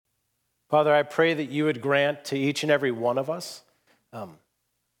Father, I pray that you would grant to each and every one of us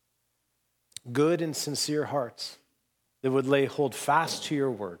good and sincere hearts that would lay hold fast to your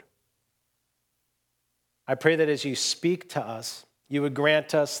word. I pray that as you speak to us, you would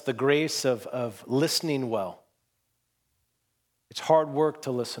grant us the grace of listening well. It's hard work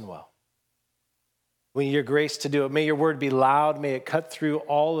to listen well. We need your grace to do it. May your word be loud. May it cut through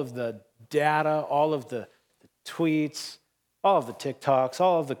all of the data, all of the tweets, all of the TikToks,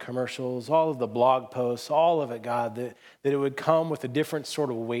 all of the commercials, all of the blog posts, all of it, God, that it would come with a different sort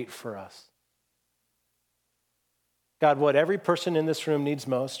of weight for us. God, what every person in this room needs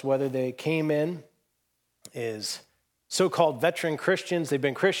most, whether they came in as so-called veteran Christians, they've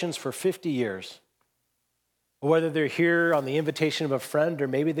been Christians for 50 years, or whether they're here on the invitation of a friend, or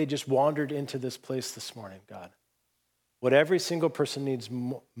maybe they just wandered into this place this morning, God. What every single person needs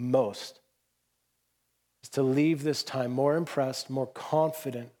most is to leave this time more impressed, more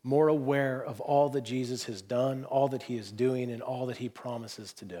confident, more aware of all that Jesus has done, all that he is doing, and all that he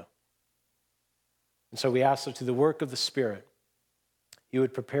promises to do. And so we ask that through the work of the Spirit, you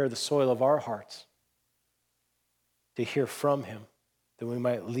would prepare the soil of our hearts to hear from him, that we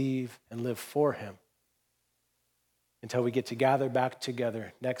might leave and live for him until we get to gather back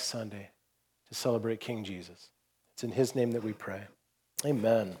together next Sunday to celebrate King Jesus. It's in his name that we pray.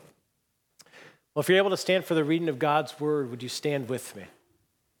 Amen. Well, if you're able to stand for the reading of God's word, would you stand with me?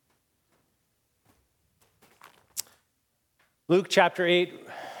 Luke chapter 8,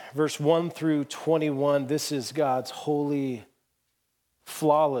 verse 1 through 21. This is God's holy,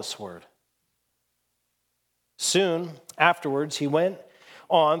 flawless word. Soon afterwards, he went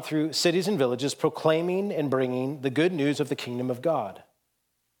on through cities and villages, proclaiming and bringing the good news of the kingdom of God.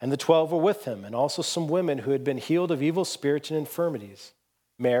 And the 12 were with him, and also some women who had been healed of evil spirits and infirmities.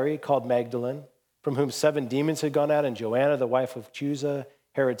 Mary, called Magdalene, from whom 7 demons had gone out, and Joanna, the wife of Chuza,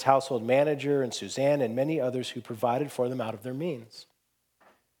 Herod's household manager, and Suzanne, and many others who provided for them out of their means.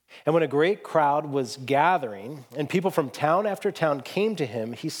 And when a great crowd was gathering, and people from town after town came to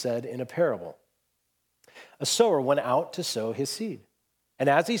him, he said in a parable, a sower went out to sow his seed. And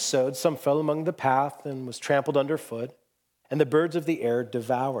as he sowed, some fell among the path and was trampled underfoot, and the birds of the air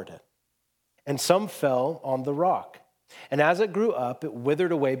devoured it. And some fell on the rock. And as it grew up, it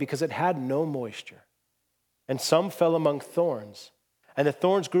withered away because it had no moisture. And some fell among thorns, and the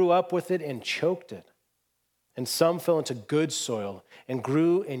thorns grew up with it and choked it. And some fell into good soil and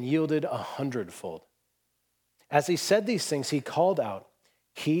grew and yielded 100-fold. As he said these things, he called out,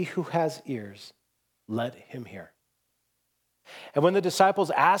 "He who has ears, let him hear." And when the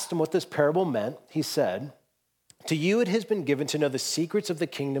disciples asked him what this parable meant, he said, "To you it has been given to know the secrets of the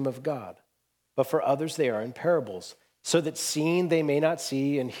kingdom of God, but for others they are in parables, so that seeing they may not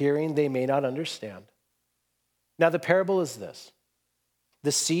see and hearing they may not understand. Now the parable is this.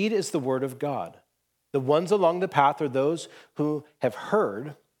 The seed is the word of God. The ones along the path are those who have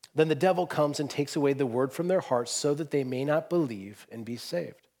heard. Then the devil comes and takes away the word from their hearts so that they may not believe and be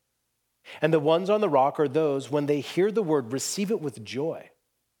saved. And the ones on the rock are those, when they hear the word, receive it with joy,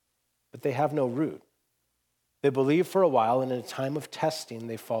 but they have no root. They believe for a while, and in a time of testing,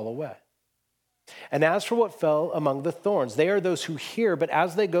 they fall away. And as for what fell among the thorns, they are those who hear, but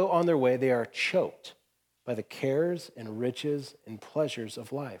as they go on their way, they are choked by the cares and riches and pleasures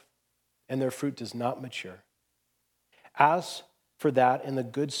of life, and their fruit does not mature. As for that in the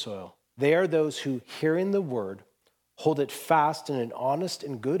good soil, they are those who, hearing the word, hold it fast in an honest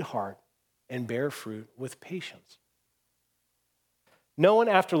and good heart, and bear fruit with patience. No one,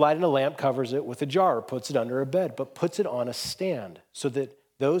 after lighting a lamp, covers it with a jar or puts it under a bed, but puts it on a stand so that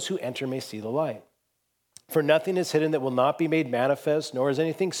those who enter may see the light. For nothing is hidden that will not be made manifest, nor is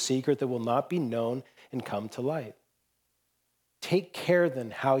anything secret that will not be known and come to light. Take care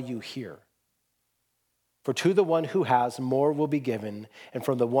then how you hear. For to the one who has, more will be given, and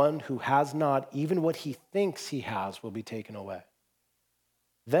from the one who has not, even what he thinks he has will be taken away.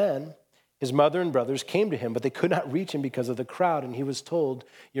 Then his mother and brothers came to him, but they could not reach him because of the crowd, and he was told,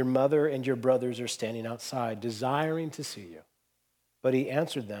 "Your mother and your brothers are standing outside, desiring to see you." But he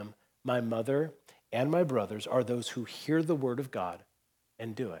answered them, "My mother and my brothers are those who hear the word of God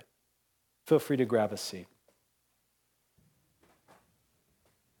and do it." Feel free to grab a seat.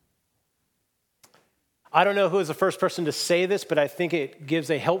 I don't know who is the first person to say this, but I think it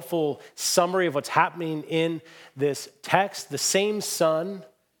gives a helpful summary of what's happening in this text. The same sun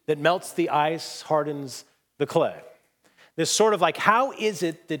that melts the ice hardens the clay. This sort of like, how is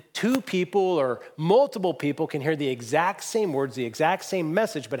it that two people or multiple people can hear the exact same words, the exact same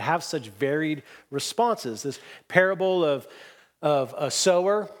message, but have such varied responses? This parable of a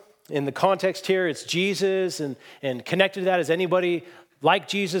sower, in the context here, it's Jesus, and connected to that is anybody like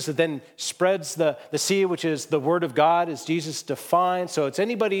Jesus, that then spreads the seed, which is the word of God, as Jesus defined. So it's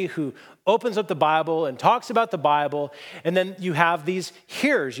anybody who opens up the Bible and talks about the Bible. And then you have these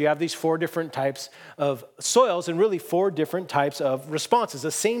hearers. You have these 4 different types of soils and really 4 different types of responses.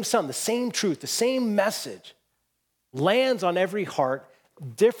 The same son, the same truth, the same message lands on every heart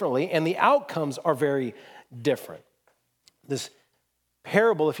differently, and the outcomes are very different. This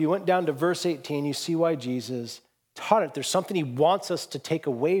parable, if you went down to verse 18, you see why Jesus taught it. There's something he wants us to take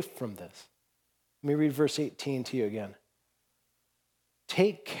away from this. Let me read verse 18 to you again.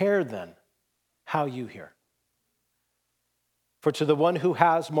 Take care then how you hear. For to the one who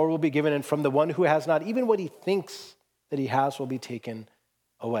has, more will be given, and from the one who has not, even what he thinks that he has will be taken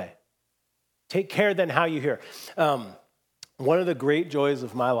away. Take care then how you hear. One of the great joys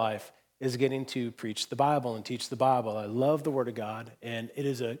of my life is getting to preach the Bible and teach the Bible. I love the Word of God, and it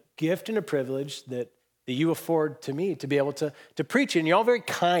is a gift and a privilege that you afford to me to be able to preach it. And you're all very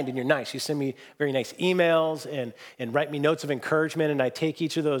kind and you're nice. You send me very nice emails and write me notes of encouragement, and I take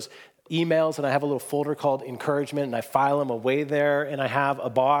each of those emails and I have a little folder called encouragement, and I file them away there, and I have a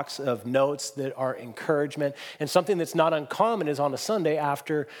box of notes that are encouragement. And something that's not uncommon is on a Sunday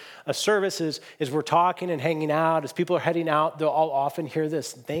after a service is we're talking and hanging out. As people are heading out, they'll all often hear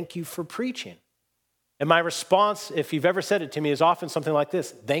this: thank you for preaching. And my response, if you've ever said it to me, is often something like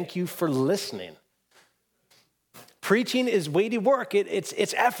this: thank you for listening. Preaching is weighty work.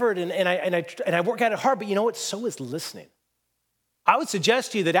 It's effort, and I work at it hard, but you know what? So is listening. I would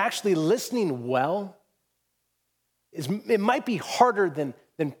suggest to you that actually listening well it might be harder than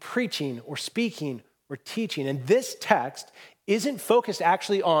preaching or speaking or teaching. And this text isn't focused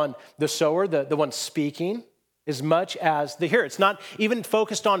actually on the sower, the one speaking, as much as the hearer. It's not even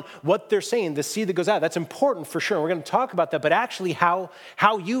focused on what they're saying, the seed that goes out. That's important for sure. We're going to talk about that, but actually how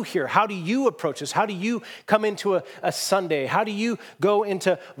you hear. How do you approach this? How do you come into a Sunday? How do you go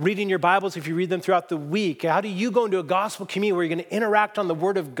into reading your Bibles if you read them throughout the week? How do you go into a gospel community where you're going to interact on the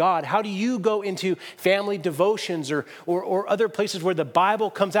Word of God? How do you go into family devotions or other places where the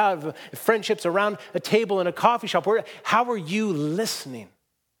Bible comes out of friendships around a table in a coffee shop? How are you listening?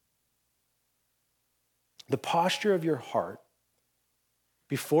 The posture of your heart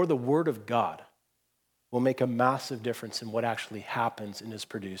before the Word of God will make a massive difference in what actually happens and is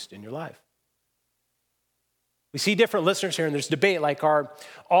produced in your life. We see different listeners here, and there's debate, like, are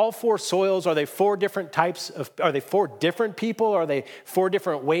all 4 soils, are they 4 different types of, are they 4 different people? Are they 4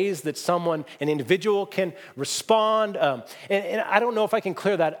 different ways that an individual can respond? And I don't know if I can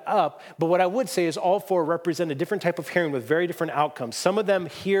clear that up, but what I would say is all 4 represent a different type of hearing with very different outcomes. Some of them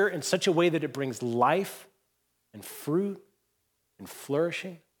hear in such a way that it brings life and fruit and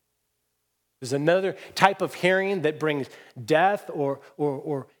flourishing. There's another type of hearing that brings death or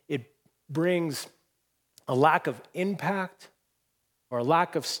it brings a lack of impact or a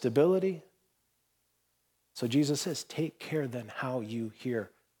lack of stability. So Jesus says, take care then how you hear,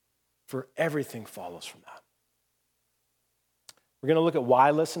 for everything follows from that. We're going to look at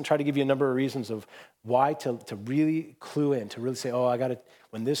why listen, try to give you a number of reasons of why to really clue in, to really say, oh, I got to,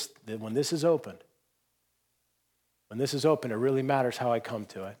 when this is opened, it really matters how I come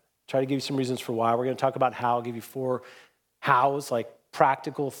to it. Try to give you some reasons for why. We're going to talk about how. I'll give you 4 hows, like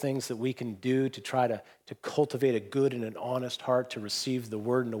practical things that we can do to try to cultivate a good and an honest heart to receive the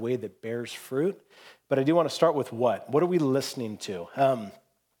word in a way that bears fruit. But I do want to start with what? What are we listening to?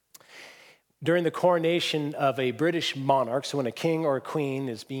 During the coronation of a British monarch, so when a king or a queen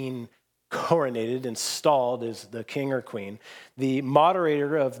is being coronated, installed as the king or queen, the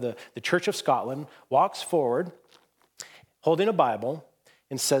moderator of the Church of Scotland walks forward holding a Bible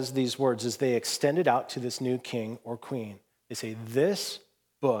and says these words as they extend it out to this new king or queen. They say, this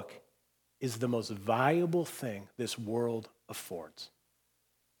book is the most valuable thing this world affords.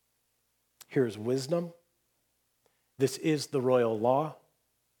 Here is wisdom. This is the royal law.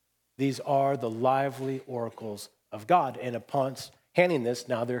 These are the lively oracles of God. And upon handing this,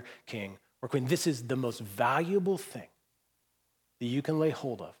 now they're king or queen. This is the most valuable thing that you can lay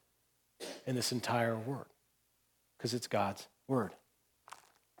hold of in this entire word, because it's God's word.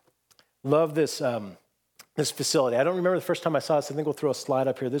 Love this facility. I don't remember the first time I saw this. I think we'll throw a slide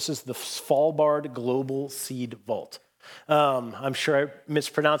up here. This is the Svalbard Global Seed Vault. I'm sure I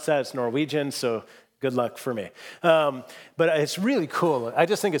mispronounced that. It's Norwegian, so good luck for me. But it's really cool. I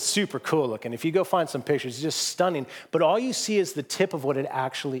just think it's super cool looking. If you go find some pictures, it's just stunning. But all you see is the tip of what it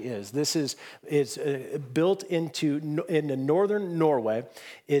actually is. This is built in northern Norway.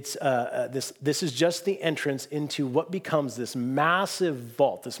 It's this is just the entrance into what becomes this massive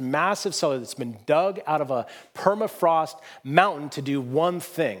vault, this massive cellar that's been dug out of a permafrost mountain to do one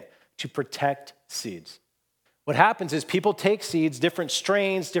thing: to protect seeds. What happens is people take seeds, different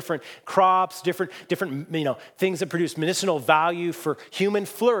strains, different crops, different things that produce medicinal value for human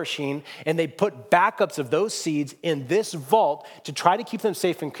flourishing, and they put backups of those seeds in this vault to try to keep them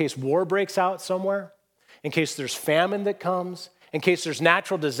safe in case war breaks out somewhere, in case there's famine that comes, in case there's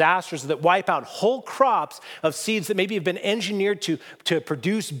natural disasters that wipe out whole crops of seeds that maybe have been engineered to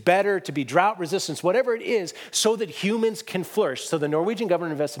produce better, to be drought resistant, whatever it is, so that humans can flourish. So the Norwegian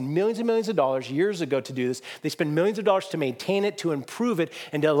government invested millions and millions of dollars years ago to do this. They spend millions of dollars to maintain it, to improve it,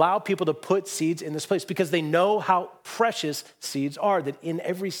 and to allow people to put seeds in this place because they know how precious seeds are, that in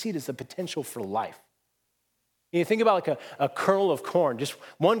every seed is the potential for life. You think about like a kernel of corn, just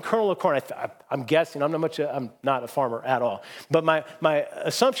one kernel of corn. I'm guessing, I'm not a farmer at all. But my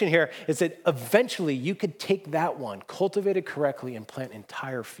assumption here is that eventually you could take that one, cultivate it correctly, and plant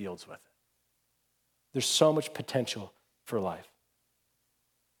entire fields with it. There's so much potential for life.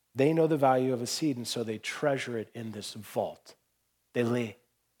 They know the value of a seed, and so they treasure it in this vault. They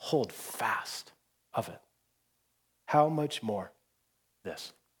hold fast of it. How much more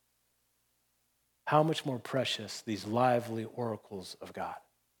this? How much more precious these lively oracles of God,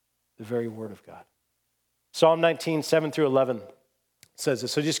 the very word of God. Psalm 19, 7 through 11 says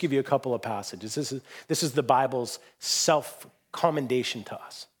this. So just give you a couple of passages. This is the Bible's self-commendation to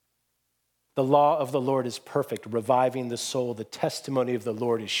us. The law of the Lord is perfect, reviving the soul. The testimony of the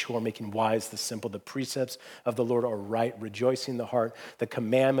Lord is sure, making wise the simple. The precepts of the Lord are right, rejoicing the heart. The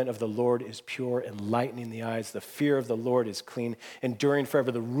commandment of the Lord is pure, enlightening the eyes. The fear of the Lord is clean, enduring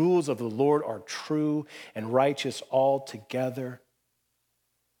forever. The rules of the Lord are true and righteous altogether.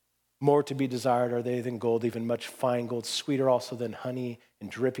 More to be desired are they than gold, even much fine gold, sweeter also than honey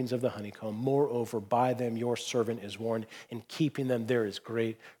and drippings of the honeycomb. Moreover, by them your servant is warned. In keeping them there is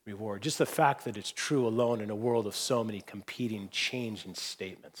great reward. Just the fact that it's true alone in a world of so many competing, changing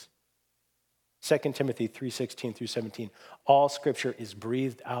statements. 2 Timothy 3:16 through 17. All scripture is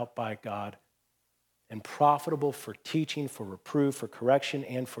breathed out by God and profitable for teaching, for reproof, for correction,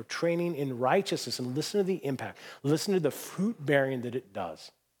 and for training in righteousness. And listen to the impact. Listen to the fruit bearing that it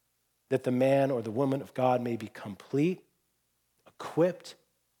does. That the man or the woman of God may be complete, equipped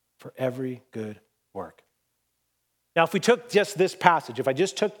for every good work. Now, if we took just this passage, if I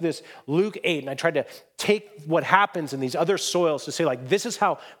just took this Luke 8 and I tried to take what happens in these other soils to say, like, this is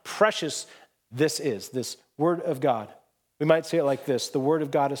how precious this is, this word of God. We might say it like this: the word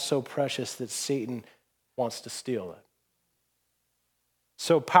of God is so precious that Satan wants to steal it.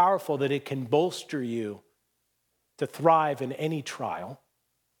 So powerful that it can bolster you to thrive in any trial,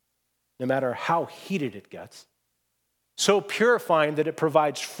 no matter how heated it gets. So purifying that it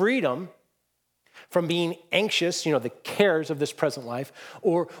provides freedom from being anxious, the cares of this present life,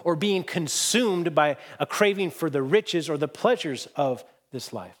 or being consumed by a craving for the riches or the pleasures of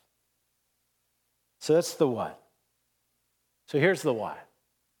this life. So that's the what. So here's the why.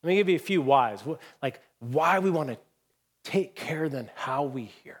 Let me give you a few whys, like why we want to take care than how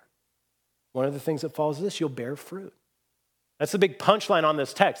we hear. One of the things that follows this, you'll bear fruit. That's the big punchline on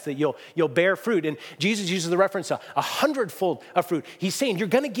this text, that you'll bear fruit. And Jesus uses the reference a 100-fold of fruit. He's saying you're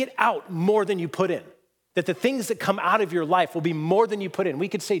going to get out more than you put in. That the things that come out of your life will be more than you put in. We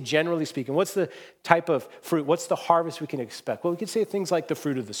could say, generally speaking, what's the type of fruit? What's the harvest we can expect? Well, we could say things like the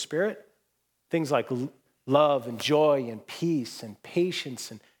fruit of the Spirit, things like love and joy and peace and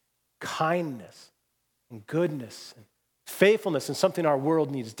patience and kindness and goodness and faithfulness, and something our world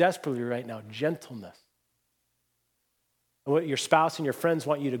needs desperately right now, gentleness. And what your spouse and your friends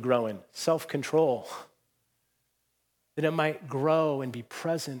want you to grow in, self-control. That it might grow and be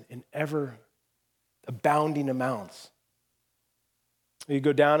present in ever abounding amounts. You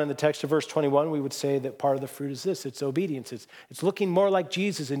go down in the text of verse 21, we would say that part of the fruit is this: it's obedience. It's looking more like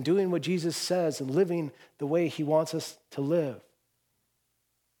Jesus and doing what Jesus says and living the way he wants us to live.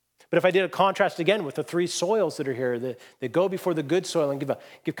 But if I did a contrast again with the three soils that are here, that go before the good soil, and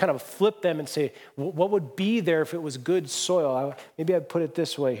give kind of flip them and say, what would be there if it was good soil? Maybe I'd put it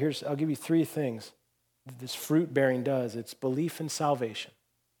this way. I'll give you three things that this fruit bearing does. It's belief in salvation.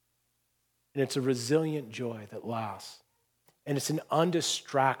 And it's a resilient joy that lasts. And it's an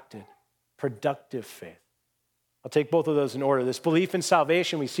undistracted, productive faith. I'll take both of those in order. This belief in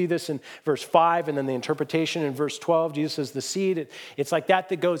salvation, we see this in verse 5, and then the interpretation in verse 12. Jesus says the seed, it's like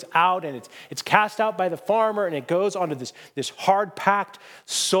that goes out, and it's cast out by the farmer, and it goes onto this hard-packed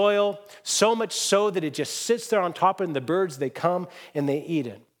soil, so much so that it just sits there on top, and the birds, they come and they eat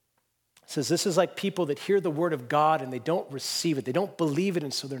it. It says this is like people that hear the word of God, and they don't receive it. They don't believe it,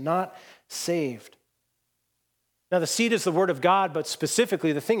 and so they're not saved. Now, the seed is the word of God, but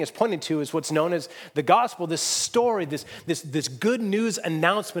specifically the thing it's pointing to is what's known as the gospel, this story, this good news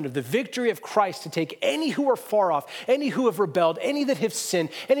announcement of the victory of Christ to take any who are far off, any who have rebelled, any that have sinned,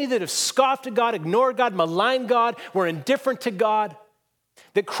 any that have scoffed at God, ignored God, maligned God, were indifferent to God,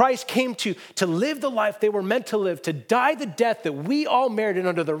 that Christ came to live the life they were meant to live, to die the death that we all merited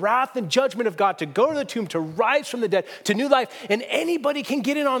under the wrath and judgment of God, to go to the tomb, to rise from the dead, to new life. And anybody can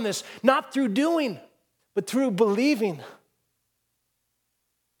get in on this, not through doing, but through believing.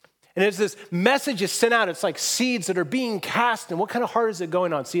 And as this message is sent out, it's like seeds that are being cast. And what kind of heart is it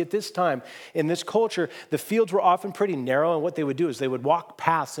going on? See, at this time, in this culture, the fields were often pretty narrow. And what they would do is they would walk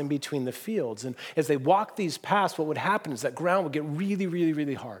paths in between the fields. And as they walked these paths, what would happen is that ground would get really, really,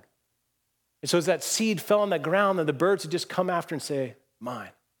 really hard. And so as that seed fell on that ground, then the birds would just come after and say,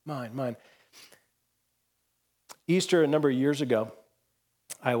 mine, mine, mine. Easter, a number of years ago,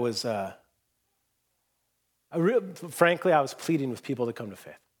 I was pleading with people to come to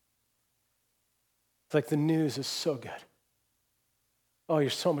faith. It's like the news is so good. Oh, you're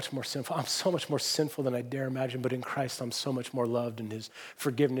so much more sinful. I'm so much more sinful than I dare imagine, but in Christ, I'm so much more loved, and his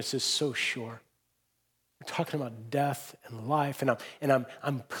forgiveness is so sure. We're talking about death and life, and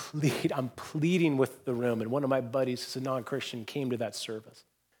I'm pleading with the room. And one of my buddies, who's a non-Christian, came to that service.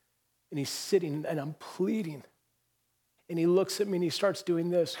 And he's sitting, and I'm pleading. And he looks at me, and he starts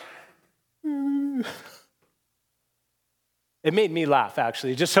doing this. It made me laugh,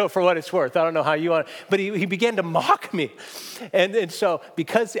 actually, just so for what it's worth. I don't know how you want it. But he began to mock me. And so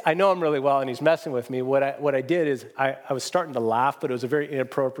because I know him really well and he's messing with me, what I did is I was starting to laugh, but it was a very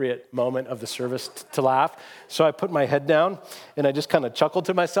inappropriate moment of the service to laugh. So I put my head down and I just kind of chuckled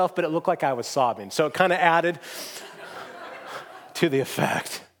to myself, but it looked like I was sobbing. So it kind of added to the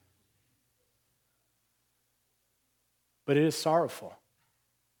effect. But it is sorrowful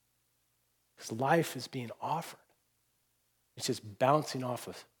because life is being offered. It's just bouncing off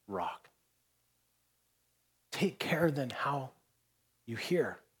a rock. Take care then how you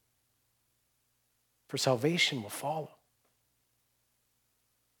hear, for salvation will follow.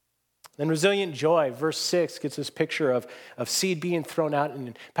 Then resilient joy, verse 6 gets this picture of seed being thrown out. And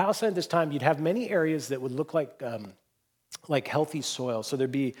in Palestine at this time, you'd have many areas that would look like healthy soil. So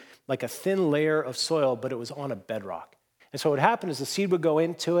there'd be like a thin layer of soil, but it was on a bedrock. And so what would happen is the seed would go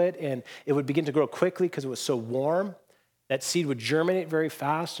into it, and it would begin to grow quickly because it was so warm. That seed would germinate very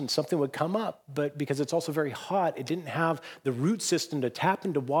fast and something would come up, but because it's also very hot, it didn't have the root system to tap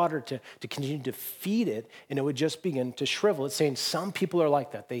into water to continue to feed it, and it would just begin to shrivel. It's saying some people are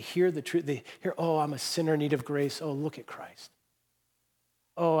like that. They hear the truth. They hear, oh, I'm a sinner in need of grace. Oh, look at Christ.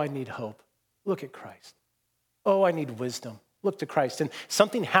 Oh, I need hope. Look at Christ. Oh, I need wisdom. Look to Christ. And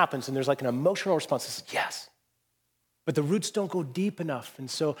something happens, and there's like an emotional response that says, yes. But the roots don't go deep enough,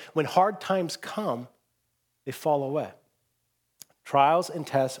 and so when hard times come, they fall away. Trials and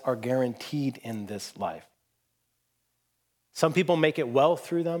tests are guaranteed in this life. Some people make it well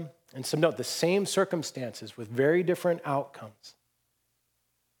through them, and some don't. The same circumstances with very different outcomes.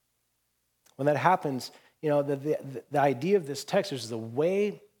 When that happens, the idea of this text is the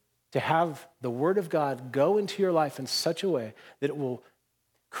way to have the Word of God go into your life in such a way that it will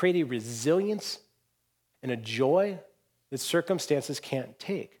create a resilience and a joy that circumstances can't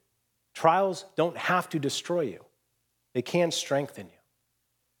take. Trials don't have to destroy you. They can strengthen you.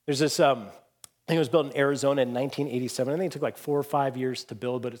 There's this, I think it was built in Arizona in 1987. I think it took like 4 or 5 years to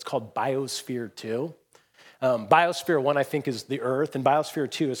build, but it's called Biosphere 2. Biosphere 1, I think, is the Earth, and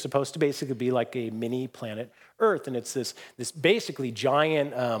Biosphere 2 is supposed to basically be like a mini planet Earth, and it's this basically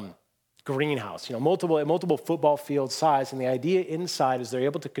giant greenhouse, multiple football field size. And the idea inside is they're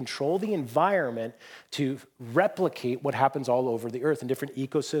able to control the environment to replicate what happens all over the earth in different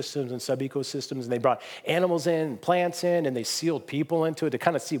ecosystems and sub-ecosystems. And they brought animals in, and plants in, and they sealed people into it to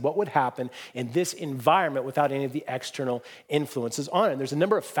kind of see what would happen in this environment without any of the external influences on it. And there's a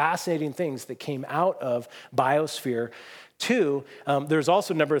number of fascinating things that came out of Biosphere 2, there's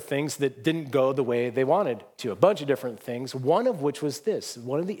also a number of things that didn't go the way they wanted to, a bunch of different things, one of which was this.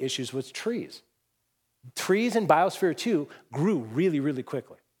 One of the issues was trees. Trees in Biosphere 2 grew really, really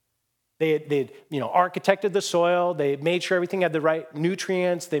quickly. They'd architected the soil. They made sure everything had the right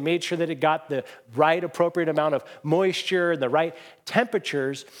nutrients. They made sure that it got the right appropriate amount of moisture and the right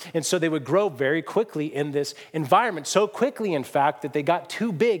temperatures. And so they would grow very quickly in this environment. So quickly, in fact, that they got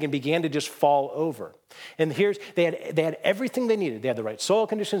too big and began to just fall over. And they had everything they needed. They had the right soil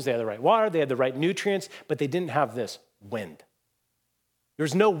conditions. They had the right water. They had the right nutrients. But they didn't have this wind.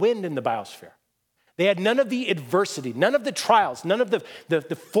 There's no wind in the biosphere. They had none of the adversity, none of the trials, none of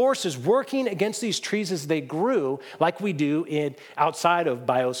the forces working against these trees as they grew, like we do outside of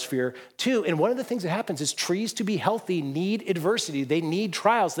Biosphere 2. And one of the things that happens is trees, to be healthy, need adversity. They need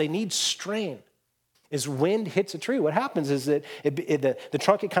trials. They need strain. As wind hits a tree, what happens is that the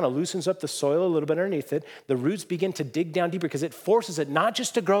trunk, it kind of loosens up the soil a little bit underneath it. The roots begin to dig down deeper because it forces it not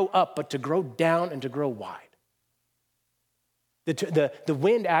just to grow up, but to grow down and to grow wide. The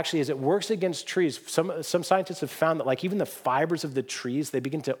wind actually, as it works against trees, some scientists have found that like even the fibers of the trees, they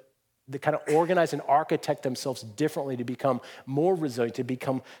begin to kind of organize and architect themselves differently to become more resilient, to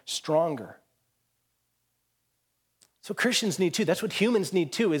become stronger. So Christians need too. That's what humans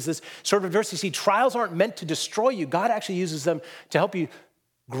need too, is this sort of adversity. See, trials aren't meant to destroy you. God actually uses them to help you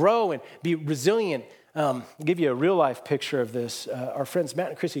grow and be resilient. I'll give you a real life picture of this. Our friends Matt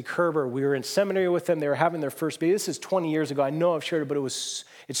and Chrissy Kerber, we were in seminary with them. They were having their first baby. This is 20 years ago. I know I've shared it, but it's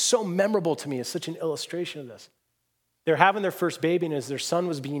so memorable to me. It's such an illustration of this. They're having their first baby, and as their son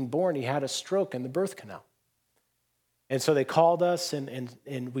was being born, he had a stroke in the birth canal. And so they called us,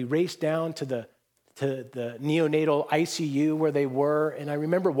 and we raced down to the neonatal ICU where they were. And I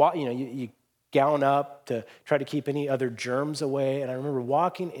remember, you gown up to try to keep any other germs away. And I remember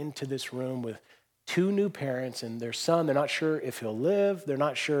walking into this room with two new parents and their son. They're not sure if he'll live. They're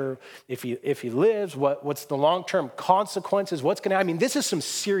not sure if he lives, what's the long-term consequences, what's going to happen. I mean, this is some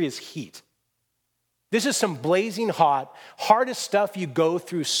serious heat. This is some blazing hot, hardest stuff you go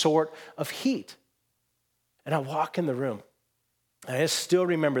through sort of heat. And I walk in the room, and I still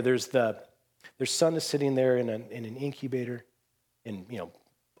remember their son is sitting there in an incubator, and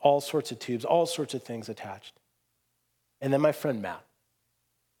all sorts of tubes, all sorts of things attached. And then my friend Matt.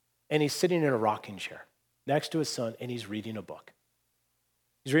 And he's sitting in a rocking chair next to his son, and he's reading a book.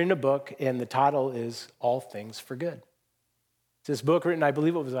 He's reading a book, and the title is All Things for Good. It's this book written, I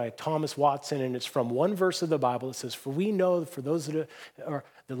believe it was by Thomas Watson, and it's from one verse of the Bible. It says, "For we know for those that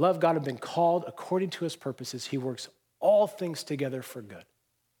love God have been called according to his purposes, he works all things together for good."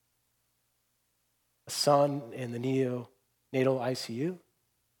 A son in the neonatal ICU,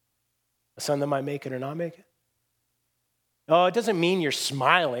 a son that might make it or not make it. Oh, it doesn't mean you're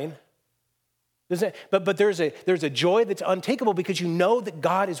smiling. But there's a joy that's untakeable because you know that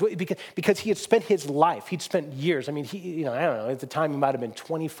God is with you, because he had spent his life. He'd spent years. I mean, I don't know, at the time he might have been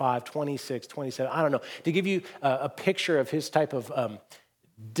 25, 26, 27, I don't know. To give you a picture of his type of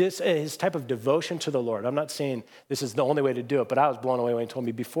devotion to the Lord. I'm not saying this is the only way to do it, but I was blown away when he told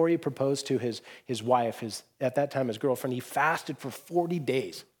me before he proposed to his wife, at that time his girlfriend, he fasted for 40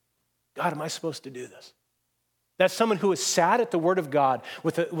 days. God, am I supposed to do this? That's someone who has sat at the word of God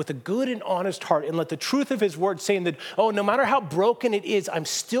with a good and honest heart and let the truth of his word saying that, oh, no matter how broken it is, I'm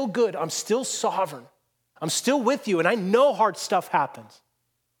still good. I'm still sovereign. I'm still with you, and I know hard stuff happens.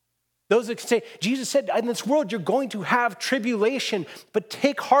 Those that can say, Jesus said, in this world, you're going to have tribulation, but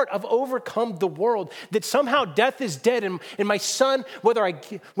take heart, I've overcome the world. That somehow death is dead, and my son, whether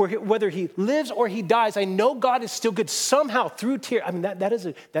he lives or he dies, I know God is still good somehow through tears. I mean, that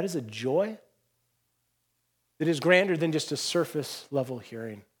is a joy that is grander than just a surface level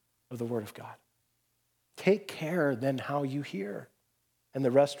hearing of the word of God. Take care then how you hear, and the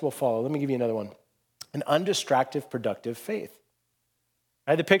rest will follow. Let me give you another one. An undistracted, productive faith.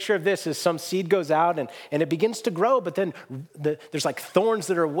 Right, the picture of this is some seed goes out and it begins to grow, but then there's like thorns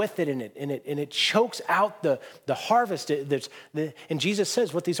that are with it, and it chokes out the harvest. And Jesus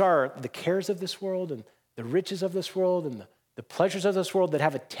says what these are the cares of this world and the riches of this world and the pleasures of this world that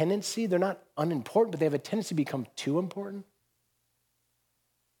have a tendency, they're not unimportant, but they have a tendency to become too important.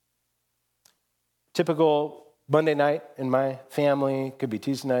 Typical Monday night in my family, could be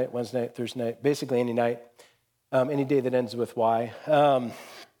Tuesday night, Wednesday night, Thursday night, basically any night, any day that ends with Y.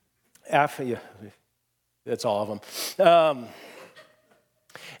 That's all of them.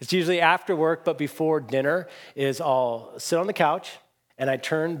 It's usually after work, but before dinner is I'll sit on the couch and I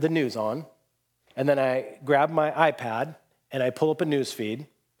turn the news on, and then I grab my iPad and I pull up a news feed,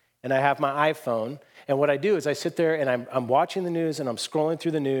 and I have my iPhone. And what I do is I sit there and I'm watching the news and I'm scrolling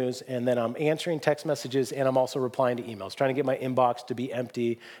through the news, and then I'm answering text messages, and I'm also replying to emails, trying to get my inbox to be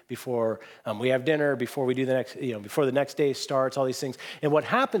empty before we have dinner, before we do before the next day starts, all these things. And what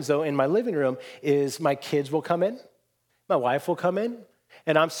happens though in my living room is my kids will come in, my wife will come in,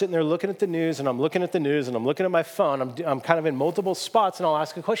 and I'm sitting there looking at the news, and I'm looking at the news, and I'm looking at my phone. I'm kind of in multiple spots, and I'll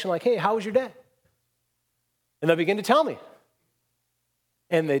ask a question like, "Hey, how was your day?" And they'll begin to tell me.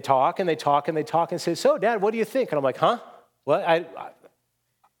 And they talk and they talk and they talk and say, "So, Dad, what do you think?" And I'm like, "Huh? What?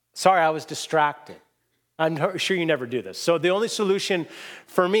 Sorry, I was distracted." I'm sure you never do this. So the only solution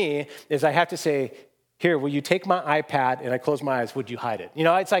for me is I have to say, Here, will you take my iPad? And I close my eyes, would you hide it? You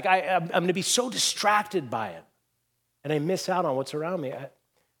know, it's like I'm going to be so distracted by it. And I miss out on what's around me.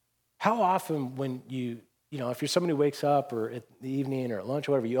 How often when if you're somebody who wakes up or at the evening or at lunch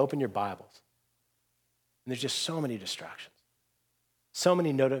or whatever, you open your Bibles. And there's just so many distractions. So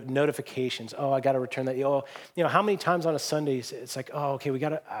many notifications. Oh, I got to return that. Oh, how many times on a Sunday it's like, oh, okay, we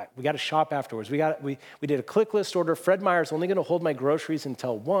got to shop afterwards. We did a click list order. Fred Meyer's only going to hold my groceries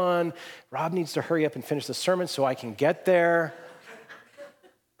until 1. Rob needs to hurry up and finish the sermon so I can get there.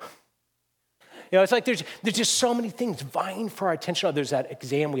 It's like there's just so many things vying for our attention. Oh, there's that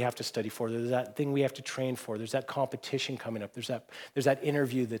exam we have to study for. There's that thing we have to train for. There's that competition coming up. There's that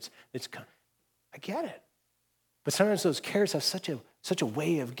interview that's I get it. But sometimes those cares have such a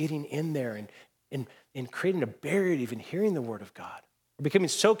way of getting in there and creating a barrier to even hearing the word of God. We're becoming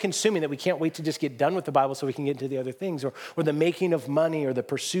so consuming that we can't wait to just get done with the Bible so we can get into the other things, or the making of money or the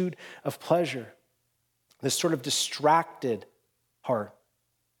pursuit of pleasure. This sort of distracted heart.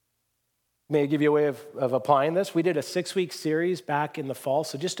 May I give you a way of applying this? We did a 6-week series back in the fall,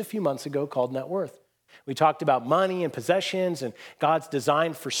 so just a few months ago, called Net Worth. We talked about money and possessions and God's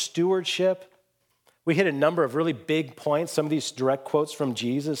design for stewardship. We hit a number of really big points, some of these direct quotes from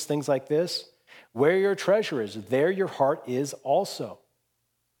Jesus, things like this. Where your treasure is, there your heart is also.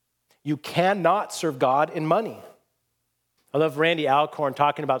 You cannot serve God in money. I love Randy Alcorn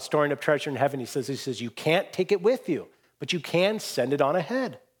talking about storing up treasure in heaven. He says, you can't take it with you, but you can send it on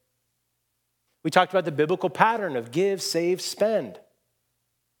ahead. We talked about the biblical pattern of give, save, spend.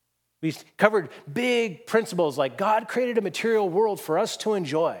 We covered big principles like God created a material world for us to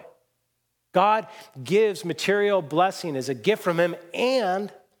enjoy. God gives material blessing as a gift from him, and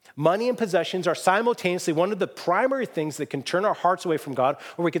money and possessions are simultaneously one of the primary things that can turn our hearts away from God,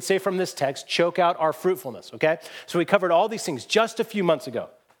 or we could say from this text, choke out our fruitfulness, okay? So we covered all these things just a few months ago.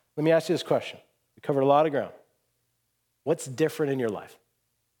 Let me ask you this question. We covered a lot of ground. What's different in your life?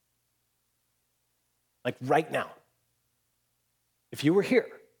 Like right now. If you were here,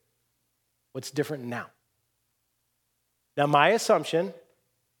 what's different now? Now, my assumption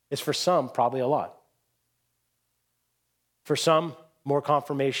is for some, probably a lot. For some, more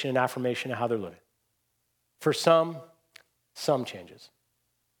confirmation and affirmation of how they're living. For some changes.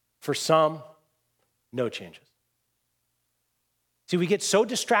 For some, no changes. See, we get so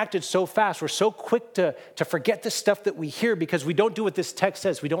distracted so fast. We're so quick to forget the stuff that we hear because we don't do what this text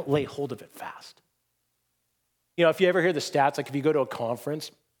says. We don't lay hold of it fast. If you ever hear the stats, like if you go to a conference,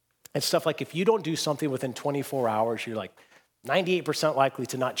 and stuff like if you don't do something within 24 hours, you're like 98% likely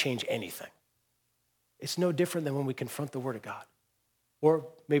to not change anything. It's no different than when we confront the Word of God. Or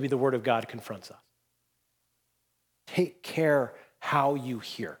maybe the Word of God confronts us. Take care how you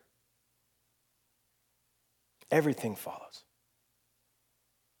hear. Everything follows.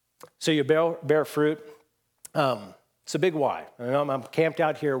 So you bear fruit. It's a big why. I'm camped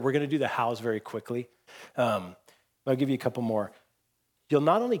out here. We're going to do the hows very quickly. I'll give you a couple more. You'll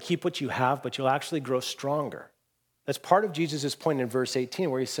not only keep what you have, but you'll actually grow stronger. That's part of Jesus' point in verse 18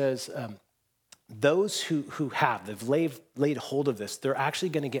 where he says, those who have, they've laid hold of this, they're actually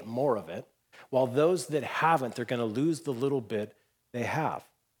going to get more of it, while those that haven't, they're going to lose the little bit they have.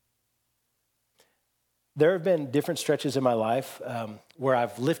 There have been different stretches in my life where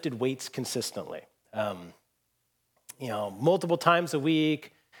I've lifted weights consistently. Multiple times a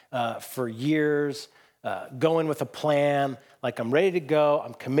week for years, going with a plan, like I'm ready to go,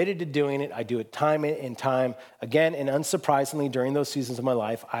 I'm committed to doing it, I do it time and time again, and unsurprisingly, during those seasons of my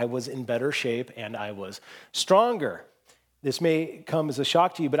life, I was in better shape and I was stronger. This may come as a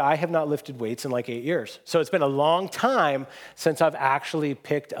shock to you, but I have not lifted weights in like 8 years. So it's been a long time since I've actually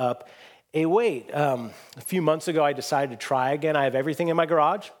picked up a weight. A few months ago, I decided to try again. I have everything in my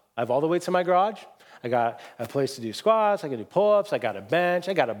garage. I have all the weights in my garage. I got a place to do squats, I can do pull-ups, I got a bench,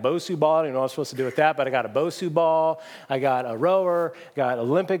 I got a BOSU ball. I don't know what I'm supposed to do with that, but I got a BOSU ball, I got a rower, got an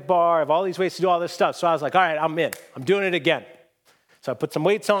Olympic bar, I have all these ways to do all this stuff. So I was like, all right, I'm in. I'm doing it again. So I put some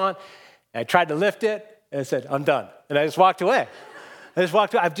weights on, and I tried to lift it, and I said, I'm done. And I just walked away.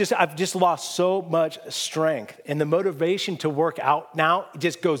 I've just lost so much strength. And the motivation to work out now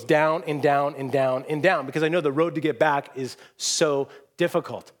just goes down and down and down and down because I know the road to get back is so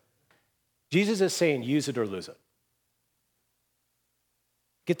difficult. Jesus is saying, use it or lose it.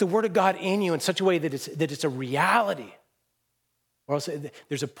 Get the word of God in you in such a way that it's a reality. Or else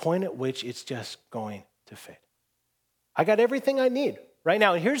there's a point at which it's just going to fade. I got everything I need right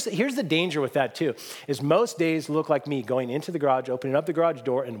now. And here's the danger with that too, is most days look like me going into the garage, opening up the garage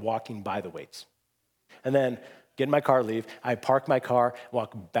door and walking by the weights. And then get in my car, leave. I park my car,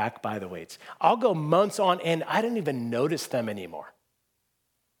 walk back by the weights. I'll go months on end. I don't even notice them anymore.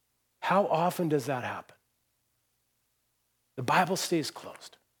 How often does that happen? The Bible stays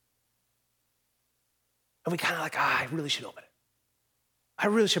closed. And we kind of like, I really should open it. I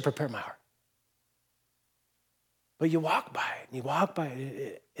really should prepare my heart. But you walk by it, and you walk by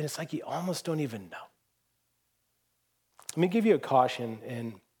it, and it's like you almost don't even know. Let me give you a caution,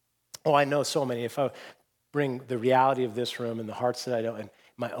 and I know so many. If I bring the reality of this room and the hearts that I know in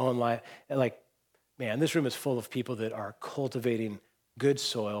my own life, man, this room is full of people that are cultivating good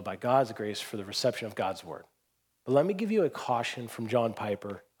soil by God's grace for the reception of God's word. But let me give you a caution from John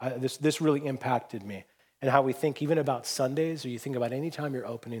Piper. This really impacted me and how we think even about Sundays, or you think about any time you're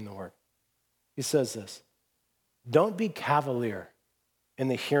opening the word. He says this: don't be cavalier in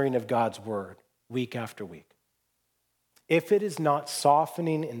the hearing of God's word week after week. If it is not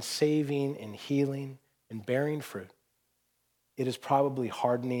softening and saving and healing and bearing fruit, it is probably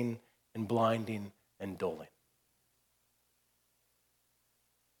hardening and blinding and dulling.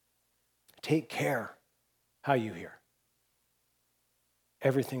 Take care how you hear.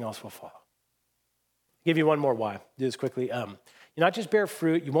 Everything else will follow. I'll give you one more why. Do this quickly. You not just bear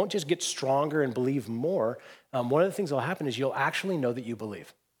fruit, you won't just get stronger and believe more. One of the things that will happen is you'll actually know that you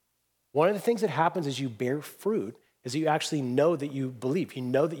believe. One of the things that happens as you bear fruit is that you actually know that you believe. You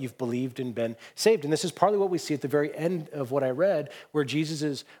know that you've believed and been saved. And this is partly what we see at the very end of what I read, where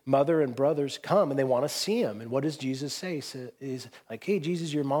Jesus' mother and brothers come and they want to see him. And what does Jesus say? He's like, hey,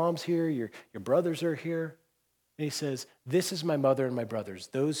 Jesus, your mom's here, your brothers are here. And he says, this is my mother and my brothers,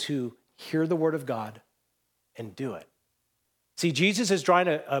 those who hear the word of God and do it. See, Jesus is drawing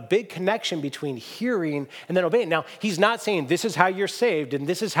a big connection between hearing and then obeying. Now, he's not saying this is how you're saved and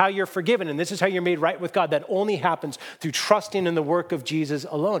this is how you're forgiven and this is how you're made right with God. That only happens through trusting in the work of Jesus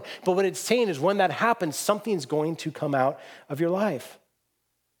alone. But what it's saying is when that happens, something's going to come out of your life.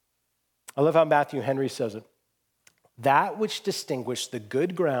 I love how Matthew Henry says it. That which distinguished the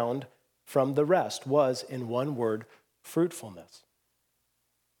good ground from the rest was, in one word, fruitfulness.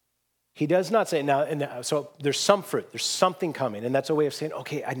 He does not say, so there's some fruit, there's something coming, and that's a way of saying,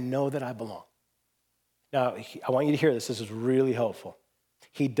 okay, I know that I belong. Now, I want you to hear this. This is really helpful.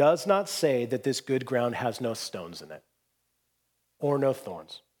 He does not say that this good ground has no stones in it or no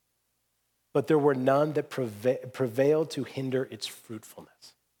thorns, but there were none that prevailed to hinder its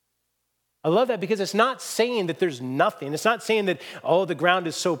fruitfulness. I love that because it's not saying that there's nothing. It's not saying that, the ground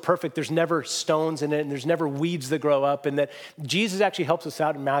is so perfect, there's never stones in it and there's never weeds that grow up. And that Jesus actually helps us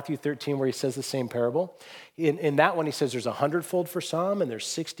out in Matthew 13 where he says the same parable. In that one, he says there's 100-fold for some and there's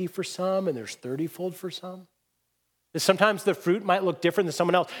 60 for some and there's 30-fold for some. Sometimes the fruit might look different than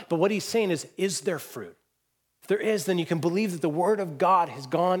someone else, but what he's saying is there fruit? If there is, then you can believe that the word of God has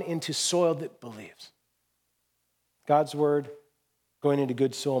gone into soil that believes. God's word going into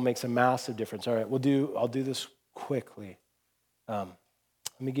good soil makes a massive difference. All right, I'll do this quickly. Let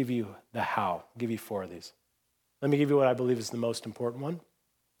me give you the how. I'll give you 4 of these. Let me give you what I believe is the most important one,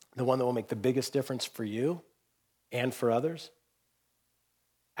 the one that will make the biggest difference for you and for others.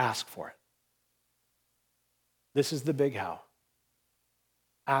 Ask for it. This is the big how.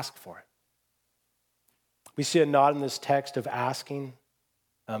 Ask for it. We see a nod in this text of asking.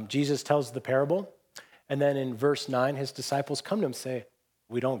 Jesus tells the parable. And then in verse 9, his disciples come to him and say,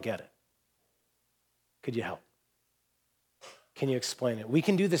 we don't get it. Could you help? Can you explain it? We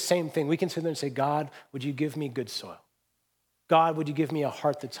can do the same thing. We can sit there and say, God, would you give me good soil? God, would you give me a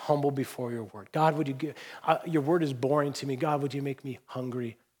heart that's humble before your word? God, would you give, your word is boring to me. God, would you make me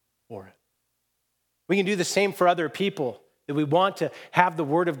hungry for it? We can do the same for other people, that we want to have the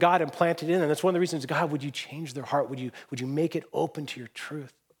word of God implanted in them. That's one of the reasons, God, would you change their heart? Would you make it open to your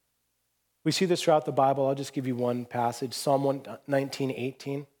truth? We see this throughout the Bible. I'll just give you one passage, Psalm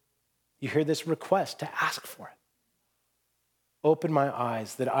 19:18. You hear this request to ask for it. Open my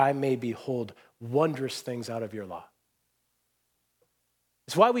eyes that I may behold wondrous things out of your law.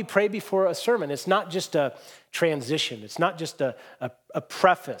 It's why we pray before a sermon. It's not just a transition. It's not just a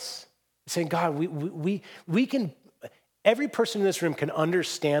preface. It's saying, God, we can, every person in this room can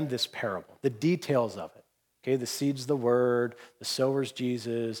understand this parable, the details of it. Okay, the seed's the word, the sower's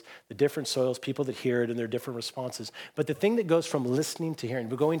Jesus, the different soils, people that hear it and their different responses. But the thing that goes from listening to hearing,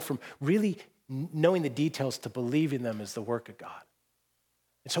 we're going from really knowing the details to believing them is the work of God.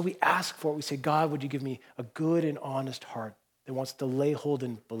 And so we ask for it. We say, God, would you give me a good and honest heart that wants to lay hold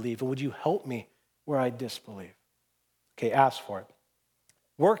and believe? And would you help me where I disbelieve? Okay, ask for it.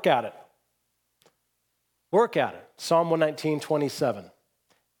 Work at it. Work at it. Psalm 119:27.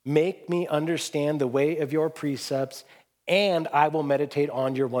 Make me understand the way of your precepts, and I will meditate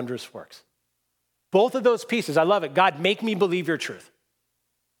on your wondrous works. Both of those pieces, I love it. God, make me believe your truth.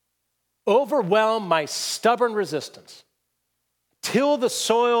 Overwhelm my stubborn resistance. till the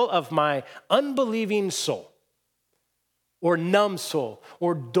soil of my unbelieving soul, or numb soul,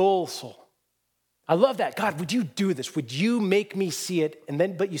 or dull soul. I love that. God, would you do this? Would you make me see it? And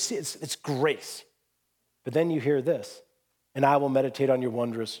then, but you see, it's grace. But then you hear this, and I will meditate on your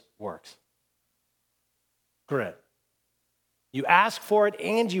wondrous works. Grit. You ask for it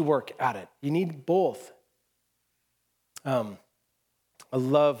and you work at it. You need both. I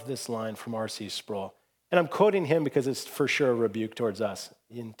love this line from R.C. Sproul. And I'm quoting him because it's for sure a rebuke towards us.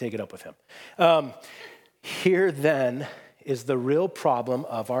 You can take it up with him. Here then is the real problem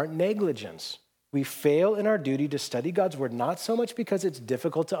of our negligence. We fail in our duty to study God's word, not so much because it's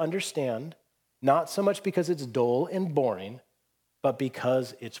difficult to understand, not so much because it's dull and boring, but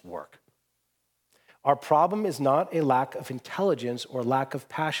because it's work. Our problem is not a lack of intelligence or lack of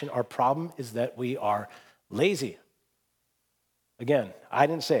passion. Our problem is that we are lazy. Again, I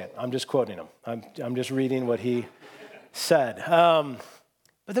didn't say it. I'm just quoting him. I'm just reading what he said.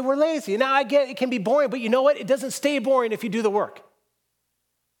 But that we're lazy. Now, I get it can be boring, but you know what? It doesn't stay boring if you do the work.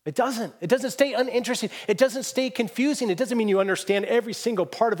 It doesn't. It doesn't stay uninteresting. It doesn't stay confusing. It doesn't mean you understand every single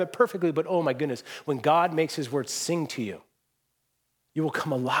part of it perfectly, but oh my goodness, when God makes his word sing to you, you will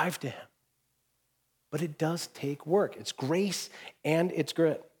come alive to him. But it does take work. It's grace and it's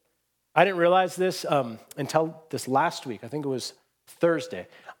grit. I didn't realize this until this last week. I think it was Thursday.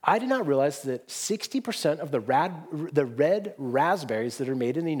 I did not realize that 60% of the red raspberries that are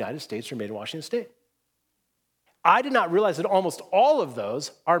made in the United States are made in Washington State. I did not realize that almost all of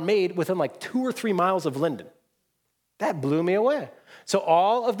those are made within like 2 or 3 miles of Linden. That blew me away. So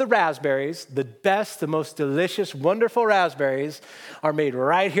all of the raspberries, the best, the most delicious, wonderful raspberries are made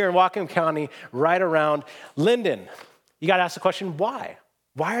right here in Whatcom County, right around Linden. You got to ask the question, why?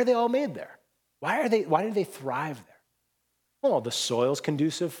 Why are they all made there? Why do they thrive there? Well, the soil's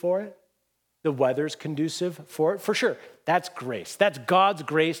conducive for it. The weather's conducive for it. For sure, that's grace. That's God's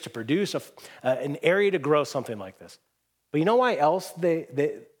grace to produce an area to grow something like this. But you know why else they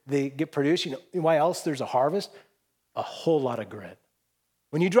get produced? You know why else there's a harvest? A whole lot of grit.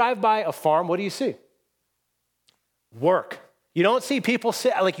 When you drive by a farm, what do you see? Work. You don't see people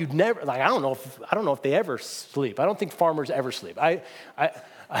sit like you'd never like. I don't know if they ever sleep. I don't think farmers ever sleep. I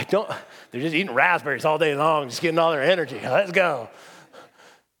don't. They're just eating raspberries all day long, just getting all their energy. Let's go.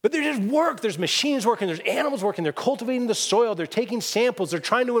 But there's just work. There's machines working. There's animals working. They're cultivating the soil. They're taking samples. They're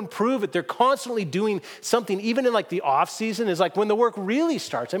trying to improve it. They're constantly doing something. Even in like the off season is like when the work really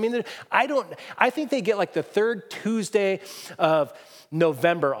starts. I mean, I think they get like the third Tuesday of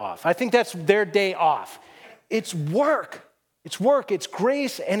November off. I think that's their day off. It's work. It's work. It's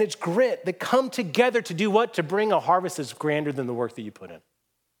grace and it's grit that come together to do what? To bring a harvest that's grander than the work that you put in.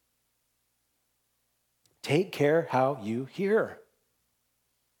 Take care how you hear.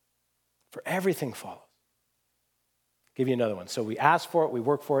 For everything follows. I'll give you another one. So we ask for it, we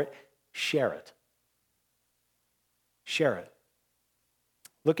work for it, share it. Share it.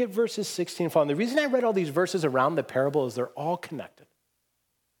 Look at verses 16 and following. The reason I read all these verses around the parable is they're all connected.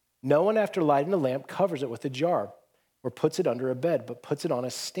 No one, after lighting a lamp, covers it with a jar or puts it under a bed, but puts it on a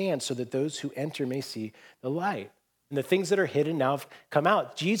stand so that those who enter may see the light. And the things that are hidden now have come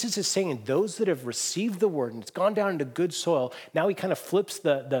out. Jesus is saying those that have received the word and it's gone down into good soil, now he kind of flips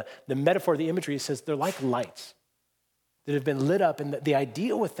the metaphor, the imagery. He says they're like lights that have been lit up. And the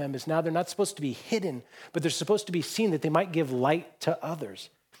idea with them is now they're not supposed to be hidden, but they're supposed to be seen that they might give light to others.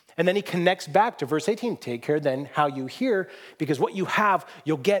 And then he connects back to verse 18. Take care then how you hear, because what you have,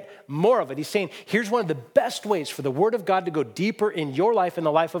 you'll get more of it. He's saying, here's one of the best ways for the word of God to go deeper in your life and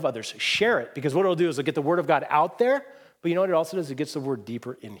the life of others. Share it, because what it'll do is it'll get the word of God out there, but you know what it also does? It gets the word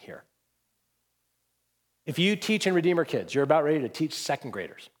deeper in here. If you teach in Redeemer Kids, you're about ready to teach second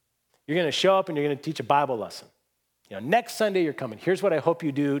graders. You're going to show up and you're going to teach a Bible lesson. You know, next Sunday you're coming. Here's what I hope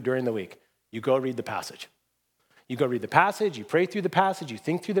you do during the week. You go read the passage. You go read the passage, you pray through the passage, you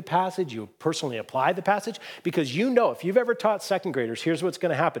think through the passage, you personally apply the passage, because you know if you've ever taught second graders, here's what's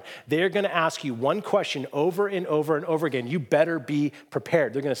going to happen. They're going to ask you one question over and over and over again. You better be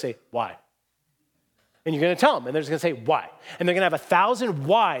prepared. They're going to say, why? And you're going to tell them, and they're just going to say, why? And they're going to have 1,000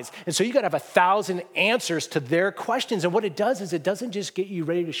 whys. And so you got to have 1,000 answers to their questions. And what it does is it doesn't just get you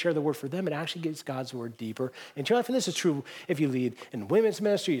ready to share the word for them. It actually gets God's word deeper into your life. And this is true if you lead in women's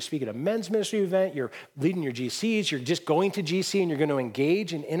ministry, you speak at a men's ministry event, you're leading your GCs, you're just going to GC and you're going to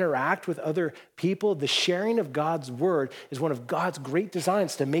engage and interact with other people. The sharing of God's word is one of God's great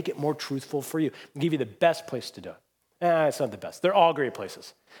designs to make it more truthful for you. I'll give you the best place to do it. It's not the best. They're all great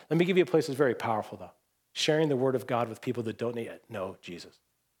places. Let me give you a place that's very powerful, though. Sharing the word of God with people that don't yet know Jesus.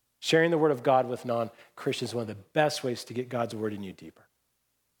 Sharing the word of God with non-Christians is one of the best ways to get God's word in you deeper.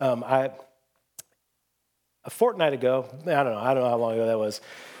 a fortnight ago, I don't know how long ago that was,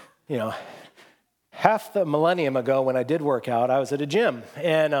 half the millennium ago when I did work out, I was at a gym,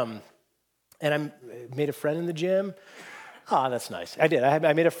 and I made a friend in the gym. Oh, that's nice. I did.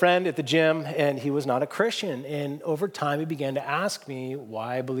 I made a friend at the gym, and he was not a Christian. And over time, he began to ask me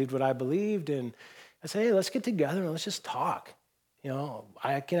why I believed what I believed. And I said, hey, let's get together and let's just talk.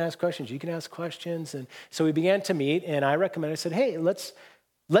 I can ask questions. You can ask questions. And so we began to meet, and I said, hey, let's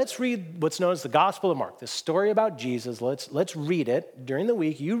read what's known as the Gospel of Mark, this story about Jesus. Let's read it during the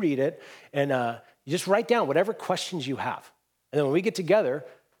week. You read it, and you just write down whatever questions you have. And then when we get together,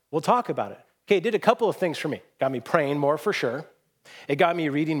 we'll talk about it. Okay, it did a couple of things for me. Got me praying more for sure. It got me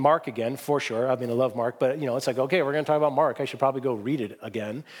reading Mark again for sure. I love Mark, but it's like, okay, we're going to talk about Mark. I should probably go read it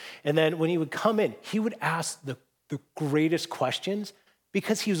again. And then when he would come in, he would ask the greatest questions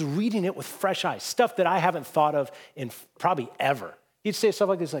because he was reading it with fresh eyes, stuff that I haven't thought of in probably ever. He'd say stuff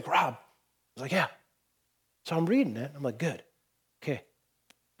like this, like, Rob. I was like, yeah. So I'm reading it. I'm like, good. Okay.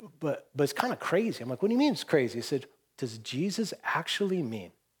 But it's kind of crazy. I'm like, what do you mean it's crazy? He said, does Jesus actually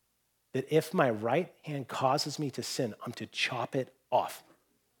mean that if my right hand causes me to sin, I'm to chop it off?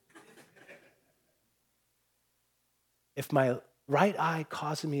 If my right eye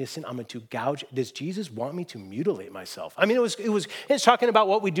causes me to sin, I'm going to gouge. Does Jesus want me to mutilate myself? It's talking about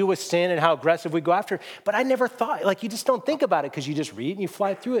what we do with sin and how aggressive we go after it. But I never thought, you just don't think about it because you just read and you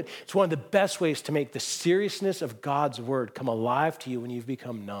fly through it. It's one of the best ways to make the seriousness of God's word come alive to you when you've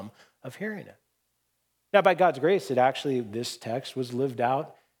become numb of hearing it. Now, by God's grace, this text was lived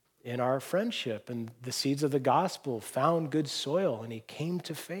out in our friendship, and the seeds of the gospel found good soil, and he came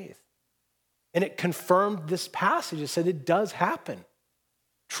to faith. And it confirmed this passage. It said it does happen.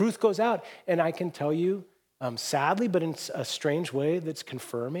 Truth goes out. And I can tell you, sadly, but in a strange way that's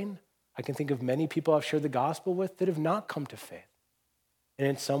confirming, I can think of many people I've shared the gospel with that have not come to faith. And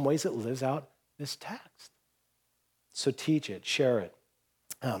in some ways, it lives out this text. So teach it, share it.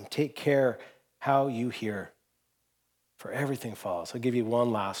 Take care how you hear. For everything follows. I'll give you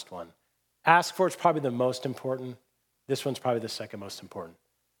one last one. Ask for it's probably the most important. This one's probably the second most important.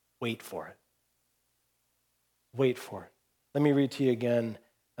 Wait for it. Wait for it. Let me read to you again,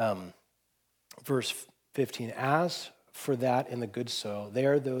 verse 15. As for that in the good soil, they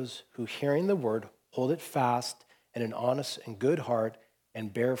are those who, hearing the word, hold it fast in an honest and good heart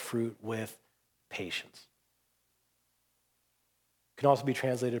and bear fruit with patience. It can also be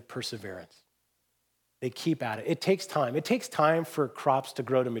translated perseverance. They keep at it. It takes time. It takes time for crops to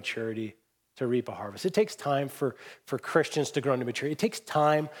grow to maturity, to reap a harvest. It takes time for Christians to grow into maturity. It takes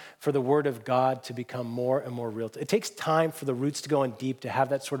time for the word of God to become more and more real. It takes time for the roots to go in deep, to have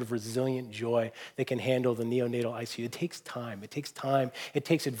that sort of resilient joy that can handle the neonatal ICU. It takes time. It takes time. It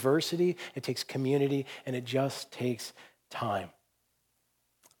takes adversity. It takes community, and it just takes time.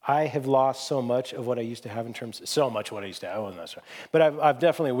 I have lost so much of what I used to have so much of what I used to have. I wasn't that strong. But I'm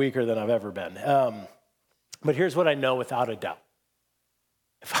definitely weaker than I've ever been. But here's what I know without a doubt.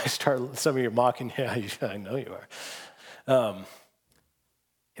 If I start, some of you are mocking, yeah, I know you are.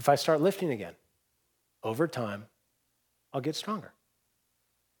 If I start lifting again, over time, I'll get stronger.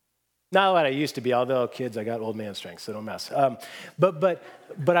 Not what I used to be, although kids, I got old man strength, so don't mess.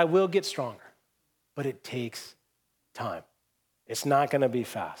 But I will get stronger. But it takes time. It's not going to be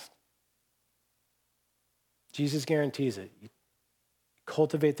fast. Jesus guarantees it. You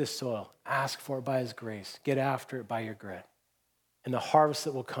cultivate this soil. Ask for it by his grace. Get after it by your grit. And the harvest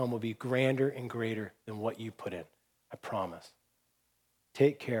that will come will be grander and greater than what you put in. I promise.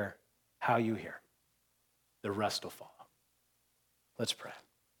 Take care how you hear. The rest will follow. Let's pray.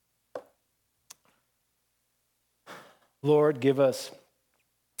 Lord, give us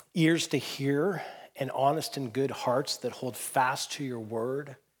ears to hear and honest and good hearts that hold fast to your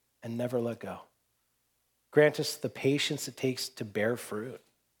word and never let go. Grant us the patience it takes to bear fruit.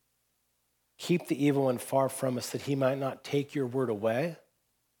 Keep the evil one far from us that he might not take your word away,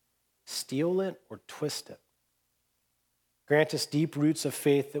 steal it, or twist it. Grant us deep roots of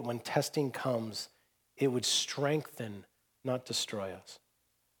faith that when testing comes, it would strengthen, not destroy us.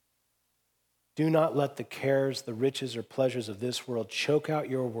 Do not let the cares, the riches, or pleasures of this world choke out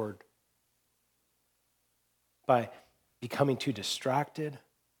your word by becoming too distracted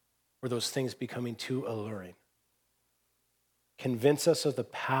or those things becoming too alluring. Convince us of the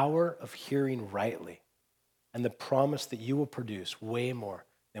power of hearing rightly and the promise that you will produce way more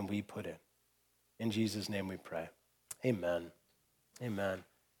than we put in. In Jesus' name we pray. Amen. Amen.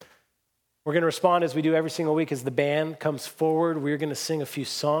 We're going to respond as we do every single week as the band comes forward. We're going to sing a few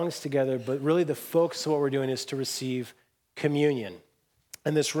songs together, but really the focus of what we're doing is to receive communion.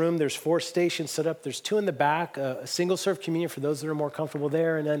 In this room, there's 4 stations set up. There's 2 in the back, a single serve communion for those that are more comfortable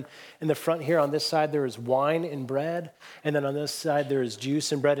there. And then in the front here on this side, there is wine and bread. And then on this side, there is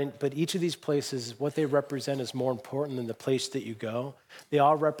juice and bread. But each of these places, what they represent is more important than the place that you go. They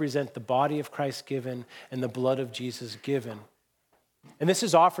all represent the body of Christ given and the blood of Jesus given. And this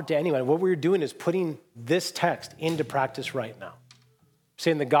is offered to anyone. What we're doing is putting this text into practice right now.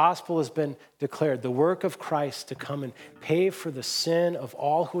 Saying the gospel has been declared, the work of Christ to come and pay for the sin of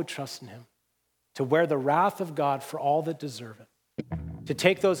all who would trust in him, to wear the wrath of God for all that deserve it, to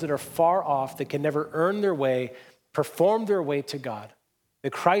take those that are far off, that can never earn their way, perform their way to God,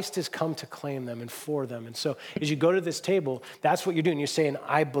 that Christ has come to claim them and for them. And so as you go to this table, that's what you're doing. You're saying,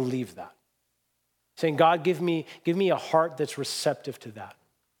 I believe that. Saying, God, give me a heart that's receptive to that.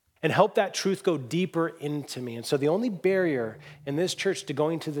 And help that truth go deeper into me. And so the only barrier in this church to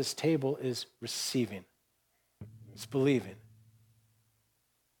going to this table is receiving. It's believing.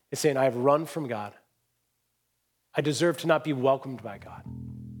 It's saying, I've run from God. I deserve to not be welcomed by God.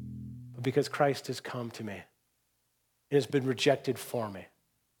 But because Christ has come to me and has been rejected for me,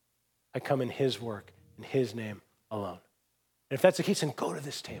 I come in his work, in his name alone. And if that's the case, then go to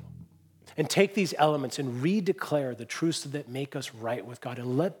this table. And take these elements and redeclare the truths that make us right with God,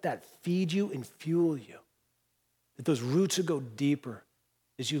 and let that feed you and fuel you. That those roots would go deeper.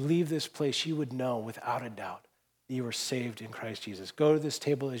 As you leave this place, you would know without a doubt that you are saved in Christ Jesus. Go to this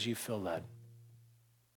table as you feel led.